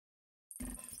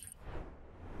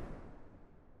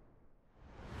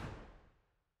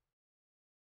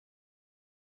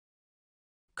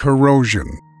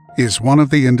Corrosion is one of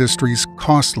the industry's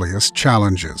costliest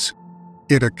challenges.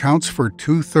 It accounts for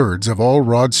 2/3 of all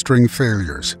rod string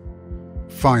failures.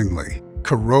 Finally,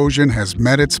 corrosion has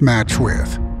met its match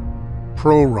with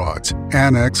Pro-Rod's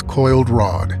AnX Coiled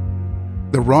Rod.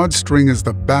 The rod string is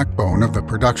the backbone of the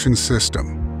production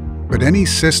system, but any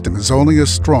system is only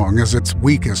as strong as its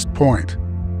weakest point.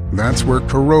 That's where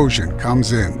corrosion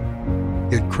comes in.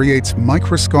 It creates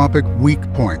microscopic weak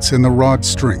points in the rod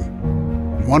string.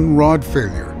 One rod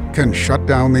failure can shut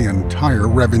down the entire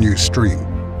revenue stream,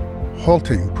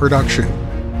 halting production,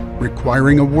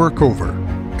 requiring a workover,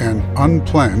 and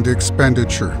unplanned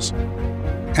expenditures.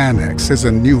 AnX is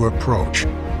a new approach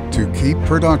to keep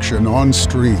production on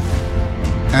stream.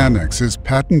 AnX's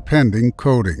patent-pending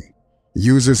coating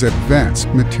uses advanced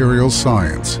material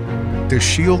science to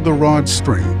shield the rod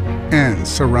string and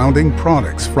surrounding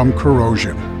products from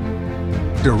corrosion.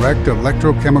 Direct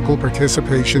electrochemical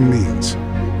participation means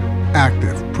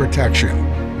active protection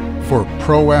for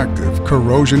proactive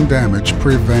corrosion damage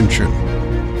prevention.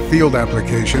 Field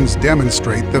applications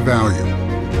demonstrate the value.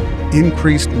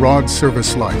 Increased rod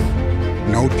service life,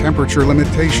 no temperature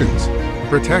limitations,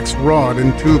 protects rod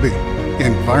and tubing,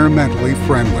 environmentally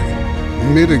friendly.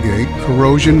 Mitigate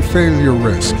corrosion failure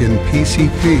risk in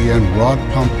PCP and rod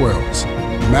pump wells.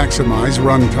 Maximize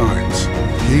run times.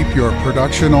 Keep your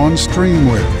production on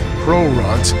stream with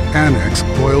Pro-Rod's AnX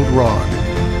Coiled Rod.